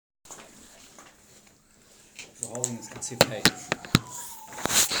holding is Sifhei.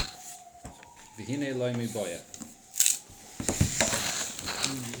 V'hinei loy mi boya.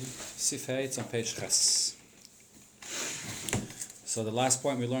 Sifhei, it's on page Ches. So the last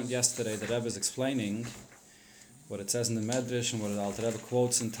point we learned yesterday, the Rebbe is explaining what it says in the Medrash and what the Alter Rebbe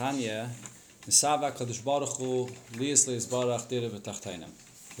quotes in Tanya. The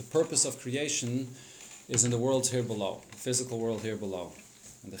purpose of creation is in the worlds here below, the physical world here below.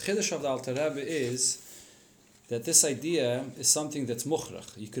 And the Chiddush of the Alter Rebbe is that this idea is something that's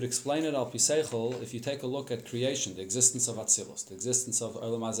mukhrach. You could explain it al pi seichel if you take a look at creation, the existence of Atzilus, the existence of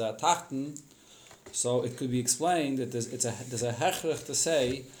Olam Hazeh Tachten. So it could be explained that there's a hechrich to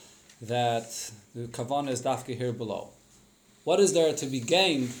say that the kavanah is dafke here below. What is there to be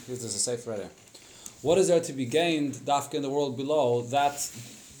gained? There's a sefer right there. What is there to be gained dafke in the world below? That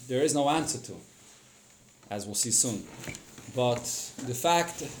there is no answer to, as we'll see soon. But the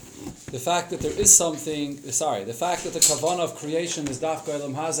fact that there is something, the fact that the kavanah of creation is dafke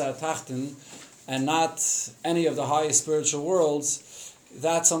Olam Hazeh Tachten and not any of the highest spiritual worlds,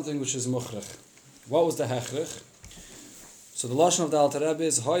 that's something which is mukhrach. What was the hechrich? So the lashon of the Alter Rebbe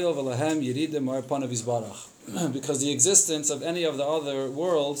is Hoyol v'lehem yiride ma'or panav yizbarach, because the existence of any of the other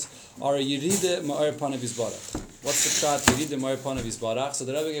worlds are a yiride ma'or panav yizbarach. What's the pshat yiride ma'or panav yizbarach? So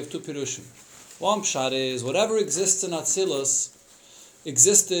the Rebbe gave two pirushim. One pshat is whatever exists in Atzilus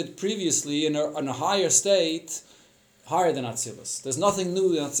existed previously in a higher state, higher than Atzilus. There's nothing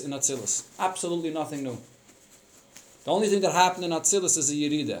new in Atzilus. Absolutely nothing new. The only thing that happened in Atzilus is a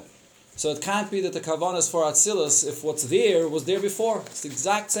yiride. So it can't be that the kavanah is for Atzilus if what's there was there before. It's the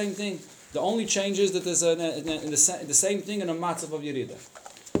exact same thing. The only change is that there's the same thing in a matzav of Yerida.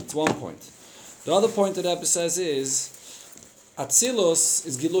 It's one point. The other point that Rebbe says is Atzilus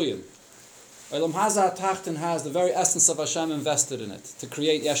is Giluyim. Olam Hazeh Tachten has the very essence of Hashem invested in it to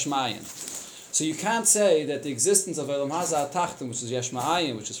create Yesh Ma'ayin. So you can't say that the existence of Olam Hazeh Tachten, which is Yesh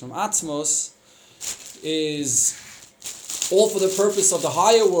Ma'ayin, which is from Atzmos, is all for the purpose of the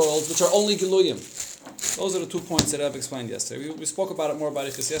higher worlds, which are only Giluyim. Those are the 2 points that I've explained yesterday. We spoke about it more about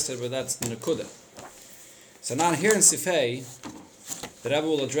it yesterday, but that's the Nekuda. So now here in Sifhei, the Rebbe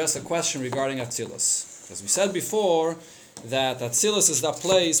will address a question regarding Atzilus. As we said before, that Atzilus is that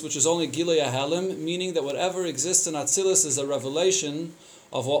place which is only Gilui Ahelim, meaning that whatever exists in Atzilus is a revelation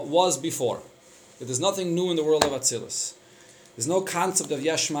of what was before. That there's nothing new in the world of Atzilus. There's no concept of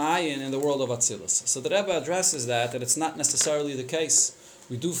Yesh Ma'ayin in the world of Atzilus. So the Rebbe addresses that it's not necessarily the case.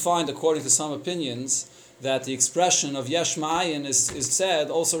 We do find, according to some opinions, that the expression of Yesh Ma'ayin is said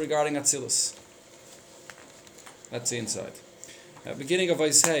also regarding Atzilus. That's the insight. Beginning of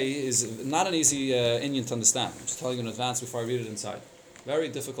Vaisei is not an easy inyan to understand. I'm just telling you in advance before I read it inside. Very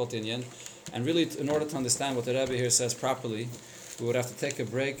difficult inyan. And really, in order to understand what the Rebbe here says properly, we would have to take a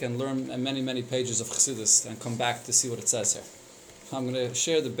break and learn many, many pages of Chassidus and come back to see what it says here. I'm going to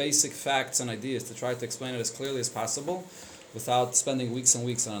share the basic facts and ideas to try to explain it as clearly as possible without spending weeks and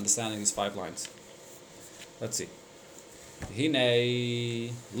weeks on understanding these 5 lines. Let's see.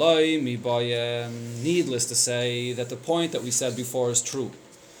 Hinei loy mi boyem. Needless to say that the point that we said before is true.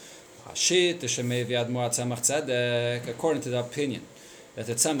 According to the opinion that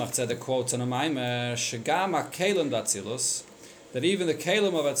the Tzemach Tzedek quotes in a Maamar, Shegam HaKelim d'Atzilus, that even the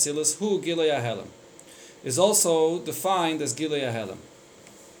Kelim of Atzilus, hu Gilui Ahelim, is also defined as Gilui Ahelim.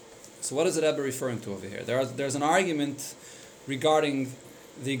 So what is the Rebbe referring to over here? There's an argument regarding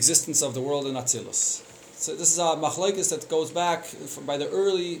the existence of the world in Atzilus. So this is a machlokes that goes back by the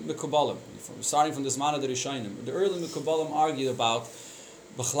early Mekubalim, starting from the Zman of the Rishonim. The early Mekubalim argued about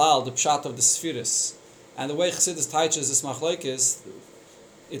Bechlal, the pshat of the Spheres. And the way Chassidus teaches this machlokes,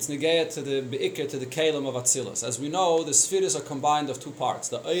 it's negayah to the beikir, to the kelim of Atzilus. As we know, the spheres are combined of 2 parts,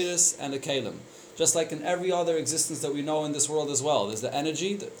 the oiris and the kelim. Just like in every other existence that we know in this world as well. There's the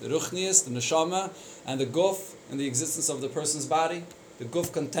energy, the ruchnius, the neshama, and the guf, and the existence of the person's body. The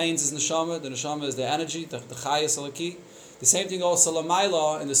guf contains his neshama, the neshama is the energy, the chayas alaki. The same thing also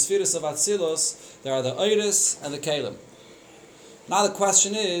lamaila, in the spheres of Atzilus, there are the oiris and the kelim. Now the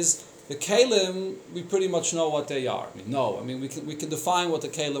question is, the kelim, we pretty much know what they are. We can define what the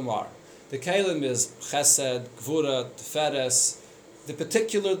kelim are. The kelim is chesed, gvura, teferes, the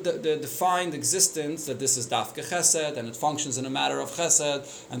particular the defined existence that this is dafke chesed, and it functions in a matter of chesed,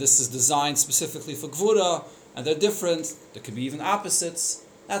 and this is designed specifically for gvura, and they're different. There could be even opposites.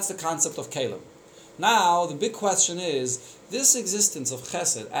 That's the concept of kelim. Now, the big question is, this existence of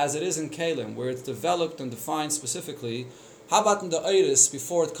chesed, as it is in kelim, where it's developed and defined specifically, how about in the iris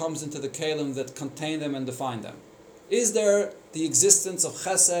before it comes into the kelim that contain them and define them? Is there the existence of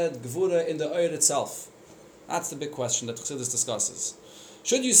chesed, gvura in the oir itself? That's the big question that Chassidus discusses.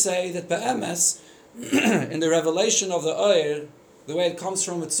 Should you say that be'emes, in the revelation of the Oir, the way it comes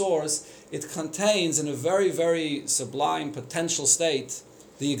from its source, it contains in a very, very sublime potential state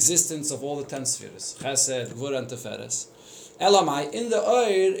the existence of all the 10 spheres. Chesed, Gvura, and Teferes. Elamai, in the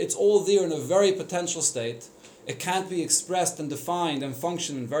Oir, it's all there in a very potential state. It can't be expressed and defined and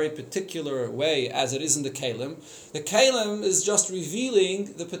function in a very particular way as it is in the Kalim. The Kalim is just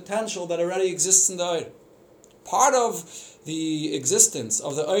revealing the potential that already exists in the Oir. Part of the existence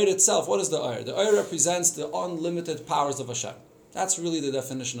of the Oir itself, what is the Oir? The Oir represents the unlimited powers of Hashem. That's really the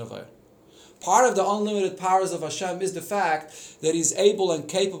definition of Oir. Part of the unlimited powers of Hashem is the fact that He's able and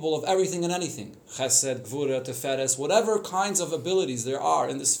capable of everything and anything. Chesed, Gvura, Teferes, whatever kinds of abilities there are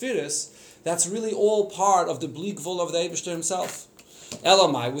in the spheres, that's really all part of the Bli Gvul of the Eibishter Himself.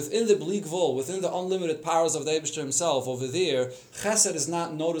 Elamai, within the Bli Gvul, within the unlimited powers of the Eibishter Himself, over there, Chesed is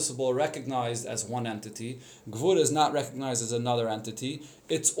not noticeable or recognized as one entity. Gvura is not recognized as another entity.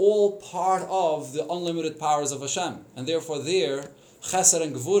 It's all part of the unlimited powers of Hashem. And therefore there, Chesed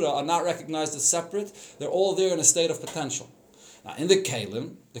and Gvura are not recognized as separate. They're all there in a state of potential. Now, in the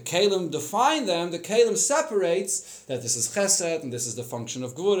Kalim define them. The Kalim separates that this is Chesed, and this is the function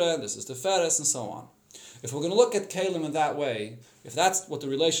of Gvura, and this is the Teferes, and so on. If we're going to look at Kalim in that way, if that's what the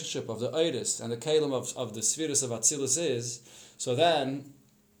relationship of the Oiris and the Kalim of the Spheres of Atzilus is, so then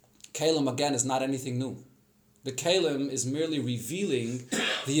Kalim again is not anything new. The Kalim is merely revealing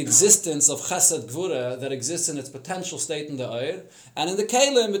the existence of Chesed Gvura that exists in its potential state in the Oir, and in the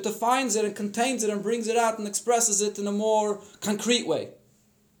Kalim it defines it and contains it and brings it out and expresses it in a more concrete way.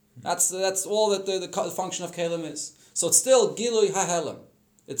 That's all that the function of Kalim is. So it's still Gilui HaHelam.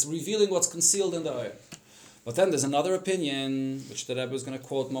 It's revealing what's concealed in the Oir. But then there's another opinion, which the Rebbe is going to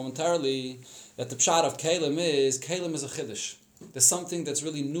quote momentarily, that the pshat of Kalim is a chiddush. There's something that's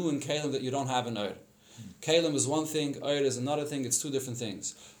really new in Kalim that you don't have in Oir. Kalim is one thing, Oir is another thing, it's two different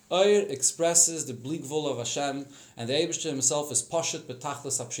things. Oir expresses the Bli Gvul of Hashem, and the Eibishter Himself is Poshet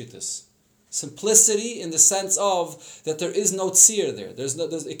B'tachlis Apshitis. Simplicity in the sense of that there is no tzir there.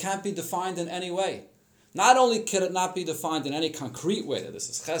 It can't be defined in any way. Not only can it not be defined in any concrete way, that this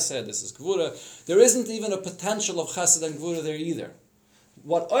is Chesed, this is Gvura, there isn't even a potential of Chesed and Gvura there either.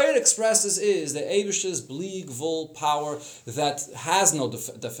 What Oir expresses is the Eibishter's Bli Gvul power that has no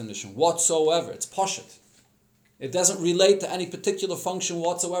definition whatsoever. It's Poshet. It doesn't relate to any particular function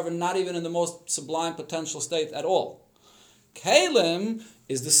whatsoever, not even in the most sublime potential state at all. Kalim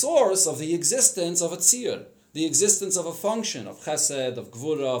is the source of the existence of a tzir, the existence of a function, of Chesed, of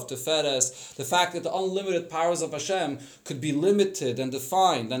Gvura, of Teferes, the fact that the unlimited powers of Hashem could be limited and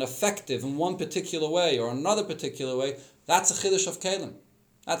defined and effective in one particular way or another particular way, that's a chiddush of Kalim.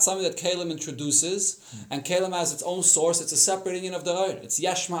 That's something that Kalim introduces, and Kalim has its own source. It's a separate union of the Oir. It's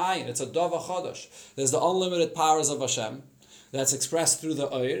Yesh Ma'ayin. It's a Dava Chodosh. There's the unlimited powers of Hashem that's expressed through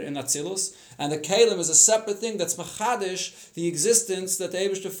the Oir in Atzilus, and the Kalim is a separate thing that's Machadish, the existence that the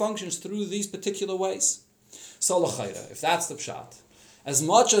Eibishter functions through these particular ways. So l'chayra, if that's the pshat, as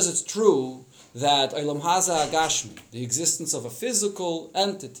much as it's true that Olam Haza Agashmi, the existence of a physical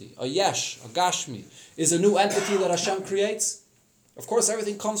entity, a Yesh, a Gashmi, is a new entity that Hashem creates. Of course,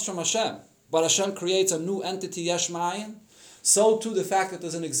 everything comes from Hashem, but Hashem creates a new entity, Yesh Ma'ayin. So too, the fact that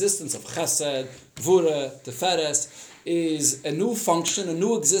there's an existence of Chesed, Gvura, Teferes, is a new function, a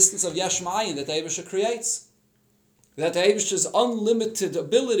new existence of Yesh Ma'ayin that the Eibishter creates. That the Eibishter's unlimited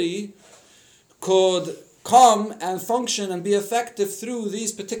ability could come and function and be effective through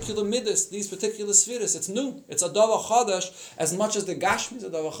these particular midas, these particular spheres. It's new. It's a Dava Chadash. As much as the Gashmi is a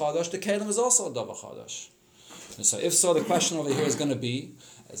Dava Chadash, the Kalim is also a Dava Chadash. So if so, the question over here is going to be,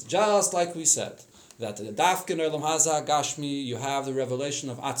 as just like we said, that the Dafkin Olam Haza Gashmi, you have the revelation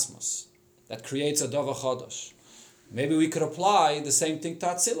of Atzmos that creates a Dava Chodosh. Maybe we could apply the same thing to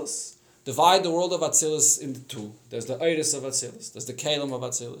Atzilus. Divide the world of Atzilus into two. There's the Oiris of Atzilus. There's the Kalim of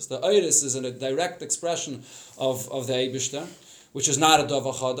Atzilus. The Oiris is a direct expression of the Eibishter, which is not a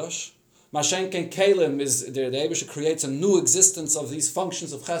Dava Chodosh. Mashenken Kalim is the Eibishter creates a new existence of these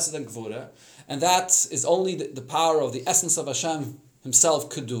functions of Chesed and Gvura, and that is only the power of the essence of Hashem Himself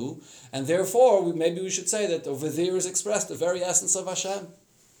could do, and therefore maybe we should say that over there is expressed the very essence of Hashem.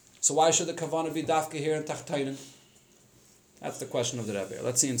 So why should the Kavanah be Dafka here in Tachtainen? That's the question of the Rebbe.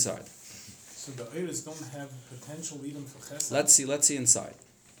 Let's see inside. So the Oiris don't have potential even for Chesed? Let's see inside.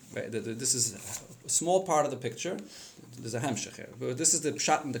 This is a small part of the picture. There's a hemshech here, but this is the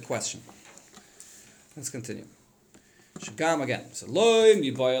pshat in the question. Let's continue. Shagam again. So loy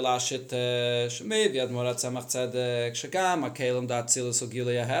mi boy lashit shmei viad morat samach tzedek shagam akelim dat tzilus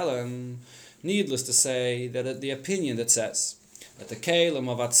ogilei helen. Needless to say, that the opinion that says that the Kelim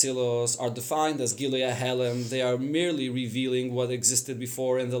of Atzilus are defined as Gilui Helem. They are merely revealing what existed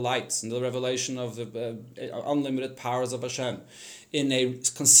before in the lights, in the revelation of the unlimited powers of Hashem, in a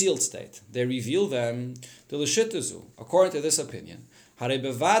concealed state. They reveal them, the Leshitazu, according to this opinion. Most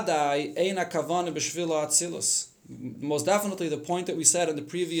definitely the point that we said in the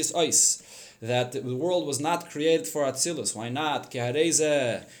previous ice, that the world was not created for Atzilus. Why not?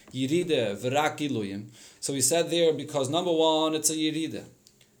 So we said there because number one, it's a Yerida.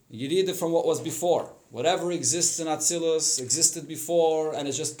 Yerida from what was before. Whatever exists in Atzilus existed before and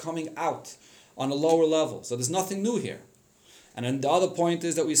is just coming out on a lower level. So there's nothing new here. And then the other point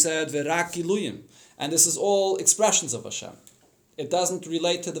is that we said V'rak Giluyim. And this is all expressions of Hashem. It doesn't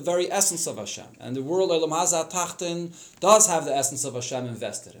relate to the very essence of Hashem. And the world Olam Hazeh Tachten does have the essence of Hashem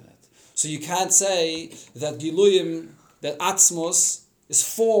invested in it. So you can't say that Giluyim, that Atzmos, is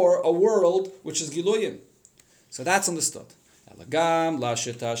for a world which is Giluyim. So that's understood. Elagam,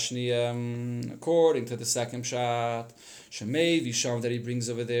 Lashita Shniyam, according to the second shot, Shemei Visham that he brings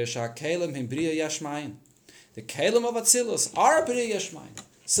over there, Shakelim Himbriya Yashmayin. The Kelim of Atzilus are Briya Yashmayin.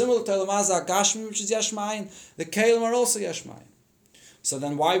 Similar to Olam Hazeh Gashmi, which is Yashmayin, the Kelim are also Yashmayin. So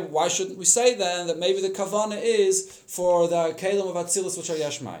then why shouldn't we say then that maybe the Kavanah is for the Kelim of Atzilus which are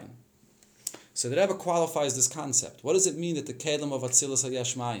Yashmayin? So the Rebbe qualifies this concept. What does it mean that the Kelim of Atzilus are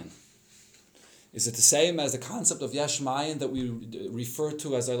Yashmayin? Is it the same as the concept of Yashmayin that we refer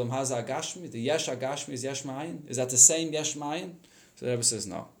to as Olam Hazeh Agashmi? The Yesh Agashmi is Yashmayin? Is that the same Yashmayin? So the Rebbe says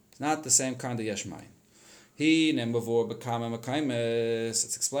no. It's not the same kind of Yashmayin.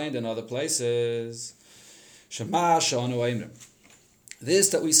 It's explained in other places. This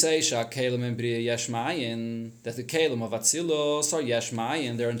that we say, that the Kelim of Atzilus are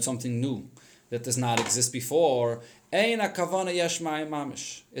Yashmayin, they're in something new that does not exist before. It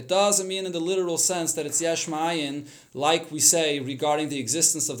doesn't mean in the literal sense that it's Yashmayin, like we say regarding the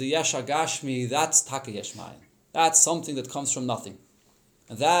existence of the Yesh Agashmi, that's Taka Yashmayin. That's something that comes from nothing.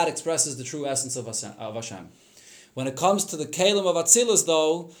 And that expresses the true essence of Hashem. When it comes to the Kelim of Atzilus,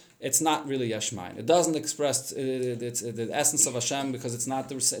 though, it's not really Yashmayin. It doesn't express the essence of Hashem because it's not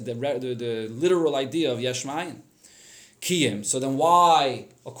the literal idea of Yashmayin. Kiyim. So then why,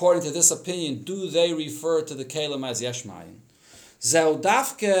 according to this opinion, do they refer to the Kelim as Yashmayin?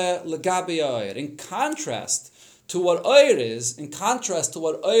 Zeudafke legabi oir. In contrast to what oir is, in contrast to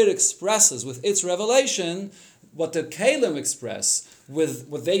what oir expresses with its revelation, what the Kelim express with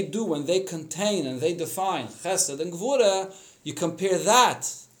what they do when they contain and they define Chesed and Gvura, you compare that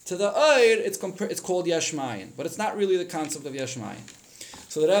to the oir, it's called Yashmayin, but it's not really the concept of Yashmayin.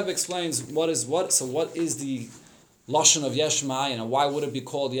 So the Rebbe explains what is the Lashon of Yashmayin, and why would it be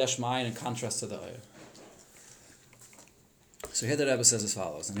called Yashmayin in contrast to the oir? So here the Rebbe says as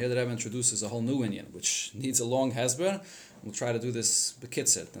follows, and here the Rebbe introduces a whole new inyan, which needs a long hesber. We'll try to do this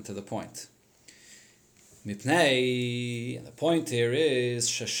bekitzit and to the point. Mipnei, and the point here is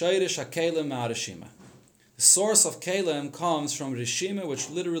Shashayrish HaKelim Ma'arishima. The source of Kelim comes from Rishima, which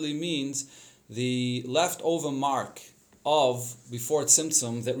literally means the leftover mark of before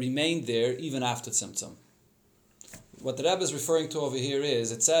Tzimtzum that remained there even after Tzimtzum. What the Rebbe is referring to over here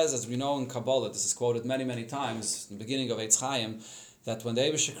is, it says, as we know in Kabbalah, this is quoted many, many times, in the beginning of Eitz Chaim, that when the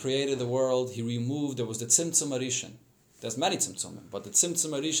Eibusha created the world, there was the Tzimtzum Arishan. There's many Tzimtzumim, but the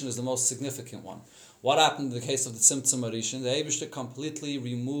Tzimtzum Arishan is the most significant one. What happened in the case of the Tzimtzum Arishan? The Eibusha completely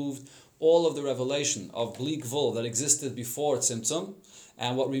removed all of the revelation of Bli Gvul that existed before Tzimtzum,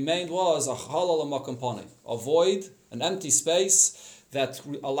 and what remained was a Chalal HaMakom Panei, a void, an empty space, that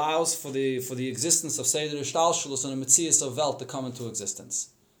allows for the existence of Seder Ishtalshelus and a Metzias of Welt to come into existence.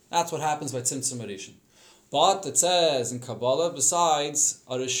 That's what happens by Tzimtzum Arishan. But it says in Kabbalah, besides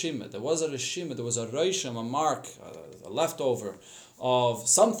a Rishima, there was a Reishim, a mark, a leftover of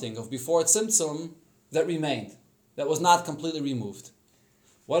something of before Tzimtzum that remained, that was not completely removed.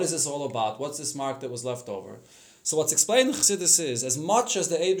 What is this all about? What's this mark that was left over? So what's explained in Chassidus is, as much as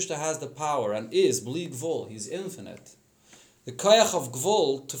the Eibishter has the power and is Bli Gvul, he's infinite, the koyach of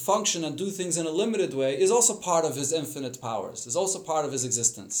Gvul to function and do things in a limited way is also part of his infinite powers, is also part of his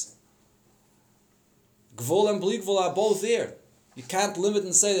existence. Gvul and Bli Gvul are both there. You can't limit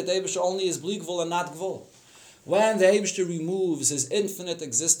and say that the Eibishter only is Bli Gvul and not Gvul. When the Eibishter removes his infinite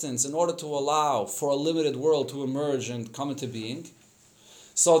existence in order to allow for a limited world to emerge and come into being,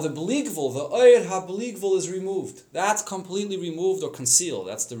 so the Bli Gvul, the Oyer HaBli Gvul is removed. That's completely removed or concealed.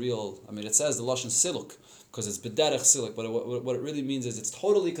 That's the real, it says the Lashon Siluk, because it's B'derech Siluk, but what it really means is it's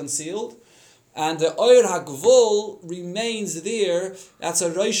totally concealed, and the Oyer HaGvul remains there. That's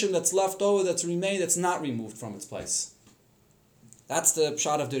a Reishim that's left over, that's remained, that's not removed from its place. That's the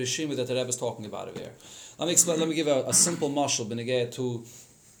pshat of the Rishima that the Rebbe is talking about over here. Let me explain. Let me give a simple mashal benegay to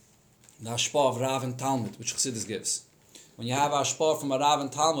the hashpah of Rav and Talmud, which Chassidus gives. When you have a hashpah from a Rav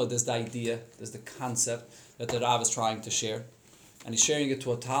and Talmud, there's the idea, there's the concept that the Rav is trying to share, and he's sharing it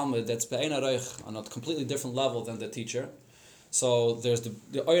to a Talmud that's be'ein aroich on a completely different level than the teacher. So there's the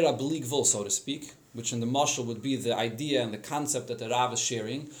oira b'li gvul, so to speak, which in the mashal would be the idea and the concept that the Rav is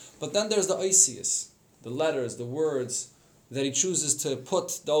sharing. But then there's the oisius, the letters, the words that he chooses to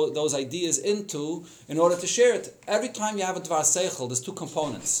put those ideas into in order to share it. Every time you have a dvar seichel, there's two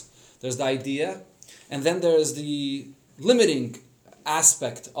components. There's the idea, and then there's the limiting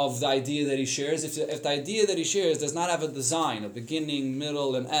aspect of the idea that he shares. If the idea that he shares does not have a design, a beginning,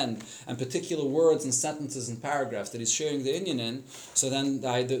 middle, and end, and particular words and sentences and paragraphs that he's sharing the inyan in, so then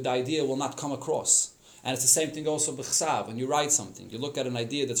the idea will not come across. And it's the same thing also b'chsav. When you write something, you look at an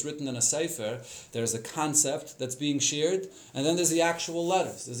idea that's written in a sefer, there's a concept that's being shared, and then there's the actual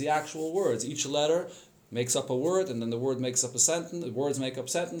letters, there's the actual words. Each letter makes up a word, and then the word makes up a sentence, the words make up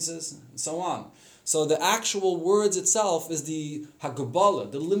sentences, and so on. So the actual words itself is the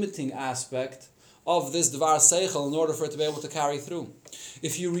hagabala, the limiting aspect of this dvar seichel in order for it to be able to carry through.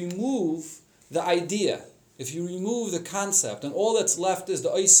 If you remove the idea, if you remove the concept, and all that's left is the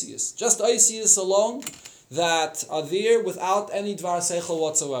oisius, just oisius alone, that are there without any dvar seichel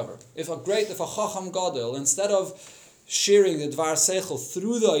whatsoever. If a chacham gadol, instead of sharing the dvar seichel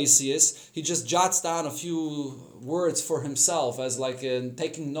through the oisius, he just jots down a few words for himself, as like in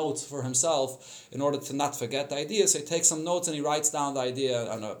taking notes for himself in order to not forget the idea. So he takes some notes and he writes down the idea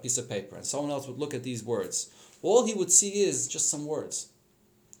on a piece of paper, and someone else would look at these words. All he would see is just some words.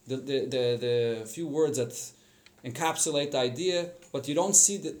 The few words that encapsulate the idea, but you don't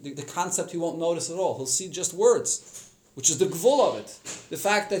see the concept. He won't notice at all. He'll see just words, which is the gvul of it. The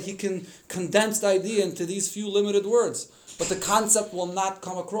fact that he can condense the idea into these few limited words, but the concept will not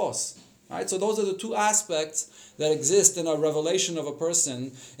come across. Right? So those are the two aspects that exist in a revelation of a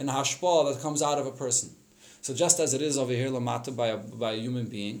person, in a hashpah that comes out of a person. So just as it is over here lamata by a human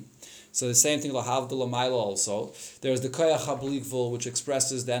being, so the same thing lahavdil lamayla also. There's the koyach habli gvul, which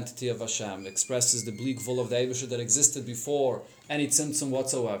expresses the entity of Hashem, expresses the bli gvul of the Eibusher that existed before any tzimtzum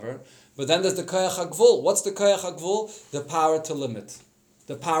whatsoever. But then there's the koyach hagvul. What's the koyach hagvul? The power to limit,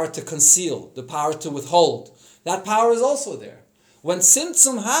 the power to conceal, the power to withhold. That power is also there. When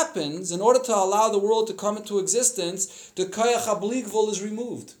tzimtzum happens, in order to allow the world to come into existence, the koyach habli gvul is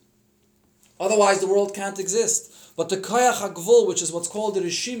removed. Otherwise, the world can't exist. But the koyach hagvul, which is what's called the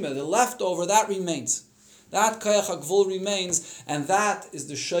rishima, the leftover, that remains. That koyach hagvul remains, and that is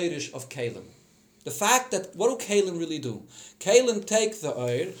the shayrish of kalim. The fact that, what do kalim really do? Kalim take the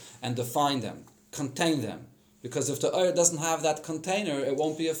oir and define them, contain them. Because if the oir doesn't have that container, it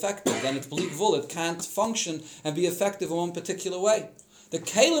won't be effective. Then it's bli gvul, it can't function and be effective in one particular way. The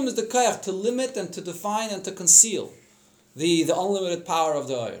kalim is the koyach to limit and to define and to conceal the unlimited power of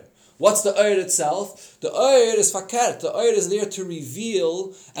the oir. What's the oir itself? The oir is fakert. The oir is there to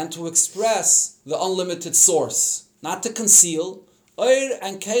reveal and to express the unlimited source, not to conceal. Oir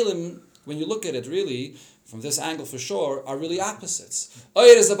and kalim, when you look at it really, from this angle for sure, are really opposites.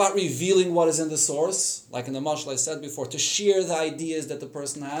 Oir is about revealing what is in the source, like in the mashal I said before, to share the ideas that the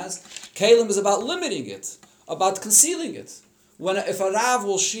person has. Kalim is about limiting it, about concealing it. If a Rav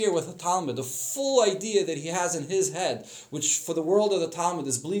will share with a Talmud the full idea that he has in his head, which for the world of the Talmud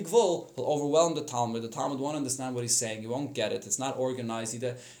is bli gvul, he'll overwhelm the Talmud. The Talmud won't understand what he's saying. He won't get it. It's not organized.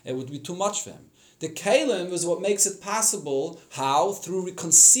 It would be too much for him. The kalim is what makes it possible. How? Through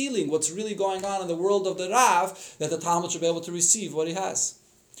concealing what's really going on in the world of the Rav, that the Talmud should be able to receive what he has.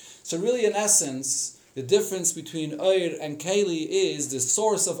 So really, in essence, the difference between Oir and Keli is the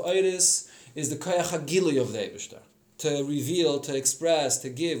source of Oiris is the koyach hagili of the Eibishter, to reveal, to express, to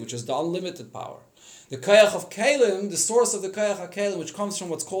give, which is the unlimited power. The koyach of Kalim, the source of the koyach of Kalim, which comes from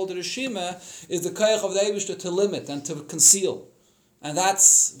what's called the Rishima, is the koyach of the Eibishter to limit and to conceal. And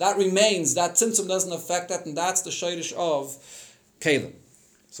that remains, that tzimtzum doesn't affect that, and that's the shayrish of Kalim.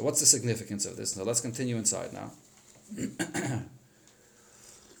 So what's the significance of this? Now let's continue inside now. The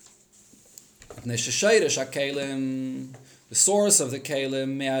source of the Kalim,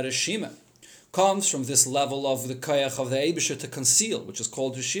 Me'arishima, comes from this level of the koyach of the Eibusher to conceal, which is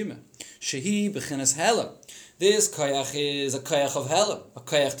called Rishima. Shehi b'chinas helam. This koyach is a koyach of helam, a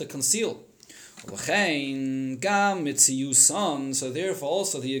koyach to conceal. Gam mitziyusan. So therefore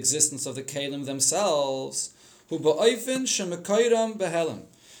also the existence of the Kalim themselves, who ba'oifin shemekayram behelam.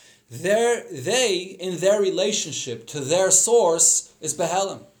 They, in their relationship to their source, is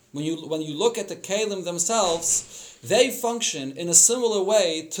behelam. When you look at the Kalim themselves, they function in a similar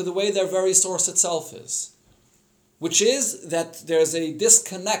way to the way their very source itself is. which is that there's a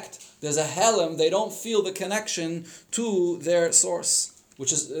disconnect. There's a helem. They don't feel the connection to their source,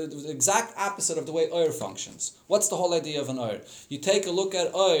 which is the exact opposite of the way oir functions. What's the whole idea of an oir? You take a look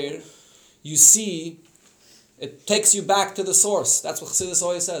at oir, you see, it takes you back to the source. That's what Chassidus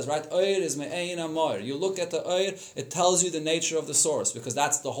always says, right? Oir is me'ein amor. You look at the oir, it tells you the nature of the source, because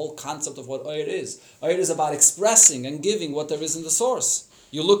that's the whole concept of what oir is. Oir is about expressing and giving what there is in the source.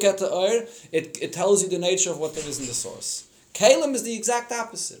 You look at the oir, it tells you the nature of what there is in the source. Kalim is the exact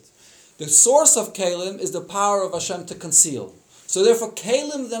opposite. The source of Kalim is the power of Hashem to conceal. So therefore,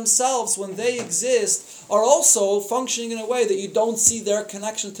 Kalim themselves, when they exist, are also functioning in a way that you don't see their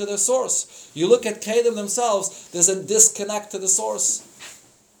connection to their source. You look at Kalim themselves, there's a disconnect to the source.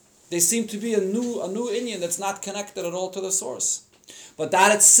 They seem to be a new Indian that's not connected at all to the source. But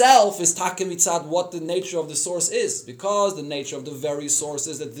that itself is Takim Mitzad, what the nature of the source is. Because the nature of the very source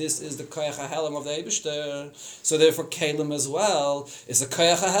is that this is the Koyach HaHelem of the Eibishter. So therefore, Kalim as well is a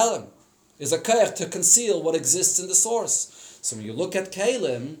Koyach HaHelem. Is a Koyach to conceal what exists in the source. So when you look at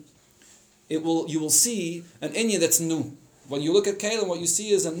Kalim, you will see an Inyan that's new. When you look at Kalim, what you see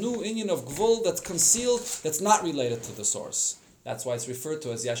is a new Inyan of Gvul that's concealed, that's not related to the source. That's why it's referred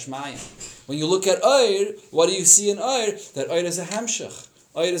to as Yashmayim. When you look at Oir, what do you see in Oir? That Oir is a Hamshach.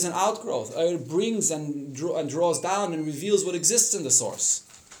 Oir is an outgrowth. Oir brings and draws down and reveals what exists in the source.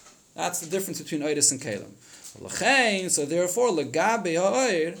 That's the difference between Oiris and Kalim. So therefore, Legabe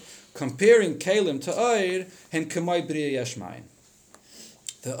Oir, comparing Kalim to Oir, hen kemai b'riya yashmayim.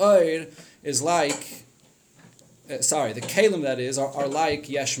 The Oir is like, the Kalim that is, are like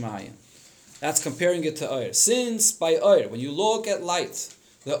yashmayim. That's comparing it to Oir. Since by Oir, when you look at light,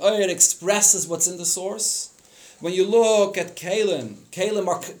 the Oir expresses what's in the source. When you look at Kalim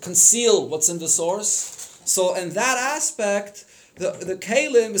conceal what's in the source. So in that aspect, the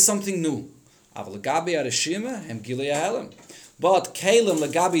Kalim is something new. But Kalim,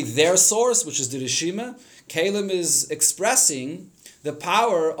 Lagabi, their source, which is the Rishima, Kalim is expressing the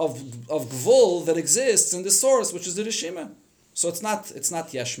power of Gvul that exists in the source, which is the Rishima. So it's not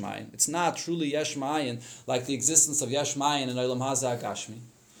Yeshmayin. It's not truly Yeshmayin like the existence of Yeshmayin in Olam Hazeh Gashmi.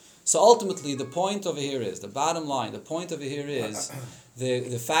 So ultimately, the point over here is, the bottom line, the point over here is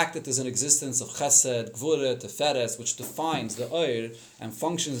the fact that there's an existence of Chesed, Gvura, Teferes, which defines the Oir and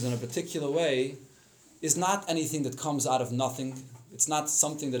functions in a particular way, is not anything that comes out of nothing. It's not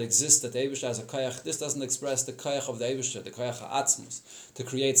something that exists that the Eibishter has a koyach. This doesn't express the koyach of the Eibishter, the koyach ha'atzmus, to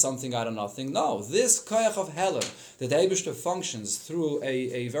create something out of nothing. No, this koyach of Helam, that the Eibishter functions through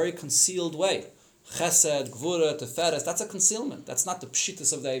a very concealed way. Chesed, Gvura, Teferes, that's a concealment. That's not the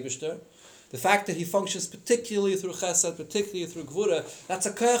pshitas of the Eibishter. The fact that he functions particularly through Chesed, particularly through Gvura, that's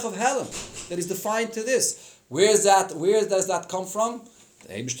a koyach of Helam, that is defined to this. Where does that come from?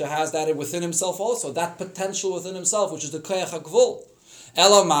 The Eibishter has that within himself also, that potential within himself, which is the koyach ha'gvul.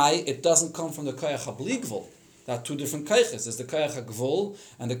 Elamai, it doesn't come from the koyach ha'bli gvul. There are two different koyches. There's the koyach ha'gvul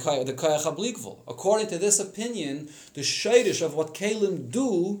and the koyach ha'bli gvul. According to this opinion, the shayrish of what Kalim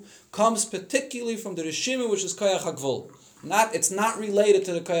do comes particularly from the Rishima, which is koyach ha'gvul. It's not related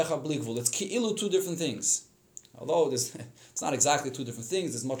to the koyach ha'bli gvul. It's ki'ilu, two different things. Although it's not exactly two different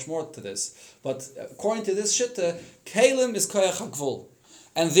things, there's much more to this. But according to this shitta, Kalim is koyach ha'gvul.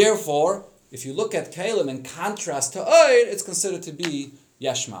 And therefore, if you look at Kalim in contrast to Oir, it's considered to be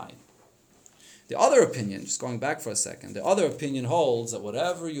Yashmai. The other opinion, just going back for a second, the other opinion holds that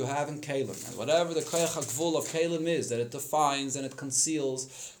whatever you have in Kalim, and whatever the Koyach HaGvul of Kalim is, that it defines and it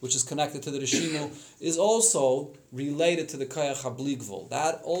conceals, which is connected to the Rishimu, is also related to the Koyach HaBli Gvul.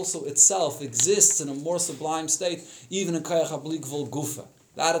 That also itself exists in a more sublime state, even in Koyach HaBli Gvul Gufa.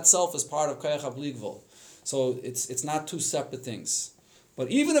 That itself is part of Koyach HaBli Gvul. So it's not two separate things. But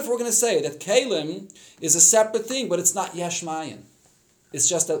even if we're going to say that Kalim is a separate thing, but it's not Yashmayan. It's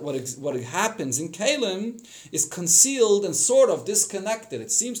just that what happens in Kalim is concealed and sort of disconnected. It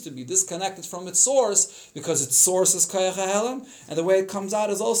seems to be disconnected from its source because its source is Koyach HaHelam, and the way it comes out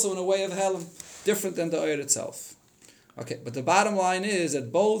is also in a way of Helam, different than the Oir itself. Okay, but the bottom line is that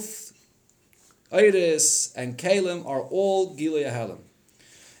both Oiris and Kalim are all Gilei HaHelam.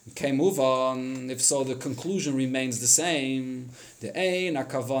 Okay, move on. If so, the conclusion remains the same. The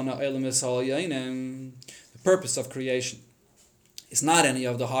purpose of creation is not any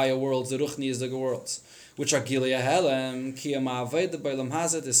of the higher worlds, the Ruchniisdige worlds, which are Gilei HaHelam, ki ha'ma'aved b'olam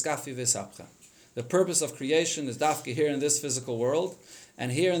hazeh deskafi v'sapcha. The purpose of creation is dafke here in this physical world,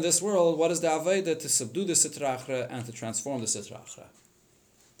 and here in this world, what is the Aveda? To subdue the Sitra Achra and to transform the Sitra Achra.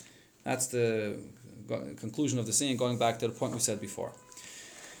 That's the conclusion of the scene, going back to the point we said before.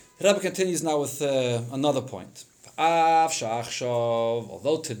 The Rebbe continues now with another point.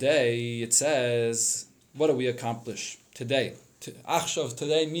 Although today it says what do we accomplish today? Achshav,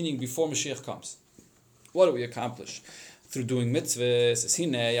 today, meaning before Mashiach comes. What do we accomplish? Through doing mitzvahs,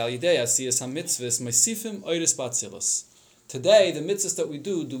 today, the mitzvahs that we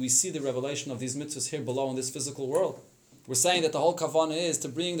do we see the revelation of these mitzvahs here below in this physical world? We're saying that the whole kavanah is to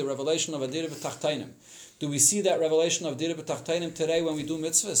bring the revelation of Adira B'Tachtainim. Do we see that revelation of Adira B'Tachtainim today when we do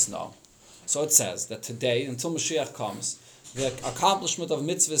mitzvahs? No. So it says that today, until Mashiach comes, the accomplishment of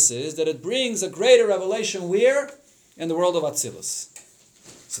mitzvahs is that it brings a greater revelation where? In the world of Atzilus.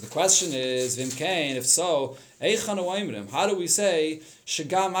 So the question is, Vimkain, if so, how do we say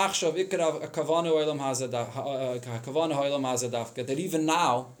Shagam Achshav Ikra Kavana Olam Hazadafka, that even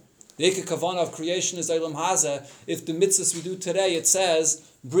now the Ikra Kavana of creation is Olam Haza? If the mitzvahs we do today, it says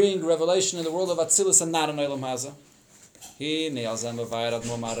bring revelation in the world of Atzilus and not in Olam Haza. The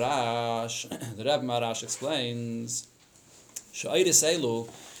Reb Marash explains,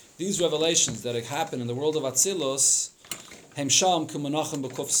 these revelations that happen in the world of Atzilus, the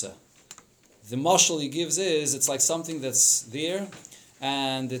mashal he gives is, it's like something that's there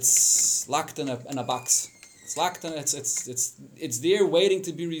and it's locked in a box. It's locked in, it's there waiting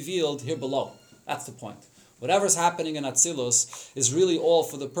to be revealed here below. That's the point. Whatever's happening in Atzilus is really all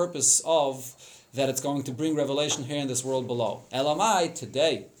for the purpose of that it's going to bring revelation here in this world below. Elamai,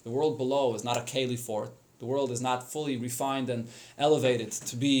 today, the world below is not a keli for it. The world is not fully refined and elevated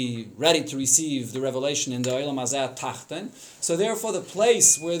to be ready to receive the revelation in the Olam Hazeh Tachten. So therefore the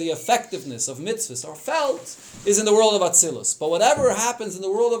place where the effectiveness of mitzvahs are felt is in the world of Atzilus. But whatever happens in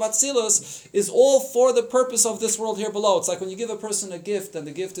the world of Atzilus is all for the purpose of this world here below. It's like when you give a person a gift and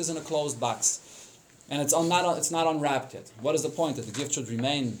the gift is in a closed box. And it's not unwrapped yet. What is the point? That the gift should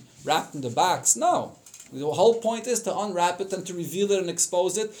remain wrapped in the box? No. The whole point is to unwrap it and to reveal it and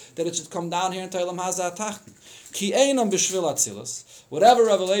expose it, that it should come down here into Olam Hazeh Tachten. Ki einam b'shvil Atzilus. Whatever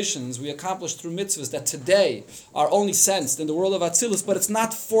revelations we accomplish through mitzvahs that today are only sensed in the world of Atzilus, but it's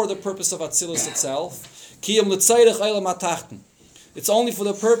not for the purpose of Atzilus itself. Ki im l'tzayrich Olam HaTachten. It's only for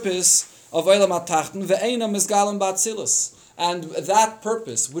the purpose of Olam HaTachten. Ve'einam misgalim ba'Atzilus. And that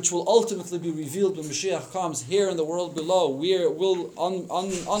purpose, which will ultimately be revealed when Mashiach comes here in the world below, we'll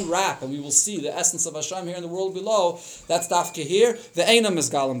unwrap and we will see the essence of Hashem here in the world below. That's dafke here. The einam is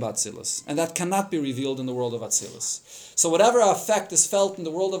galam b'Atzilus, and that cannot be revealed in the world of Atzilus. So whatever effect is felt in the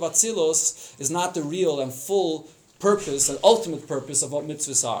world of Atzilus is not the real and full purpose and ultimate purpose of what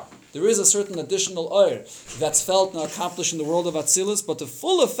mitzvahs are. There is a certain additional oir that's felt and accomplished in the world of Atzilus, but the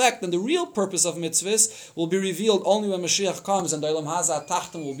full effect and the real purpose of mitzvahs will be revealed only when Mashiach comes and the Olam Hazeh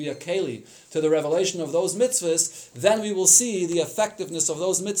Tachten will be a keli to the revelation of those mitzvahs. Then we will see the effectiveness of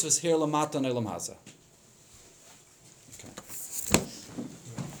those mitzvahs here lamata and Olam Hazeh. Okay.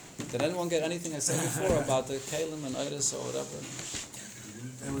 Did anyone get anything I said before about the kalim and itis or whatever?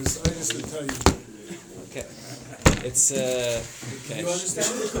 There was itis to tell you. Okay. It's okay. You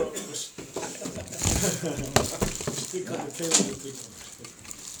understand it?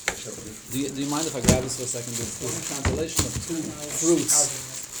 Do you mind if I grab this for a second? There's a translation of two fruits,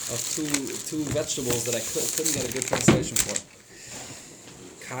 of two vegetables that I couldn't get a good translation for.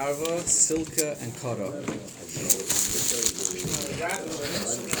 Karva, silka, and kara.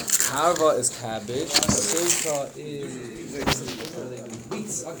 Karva is cabbage. Silka is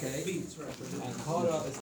beets. Okay. And kara is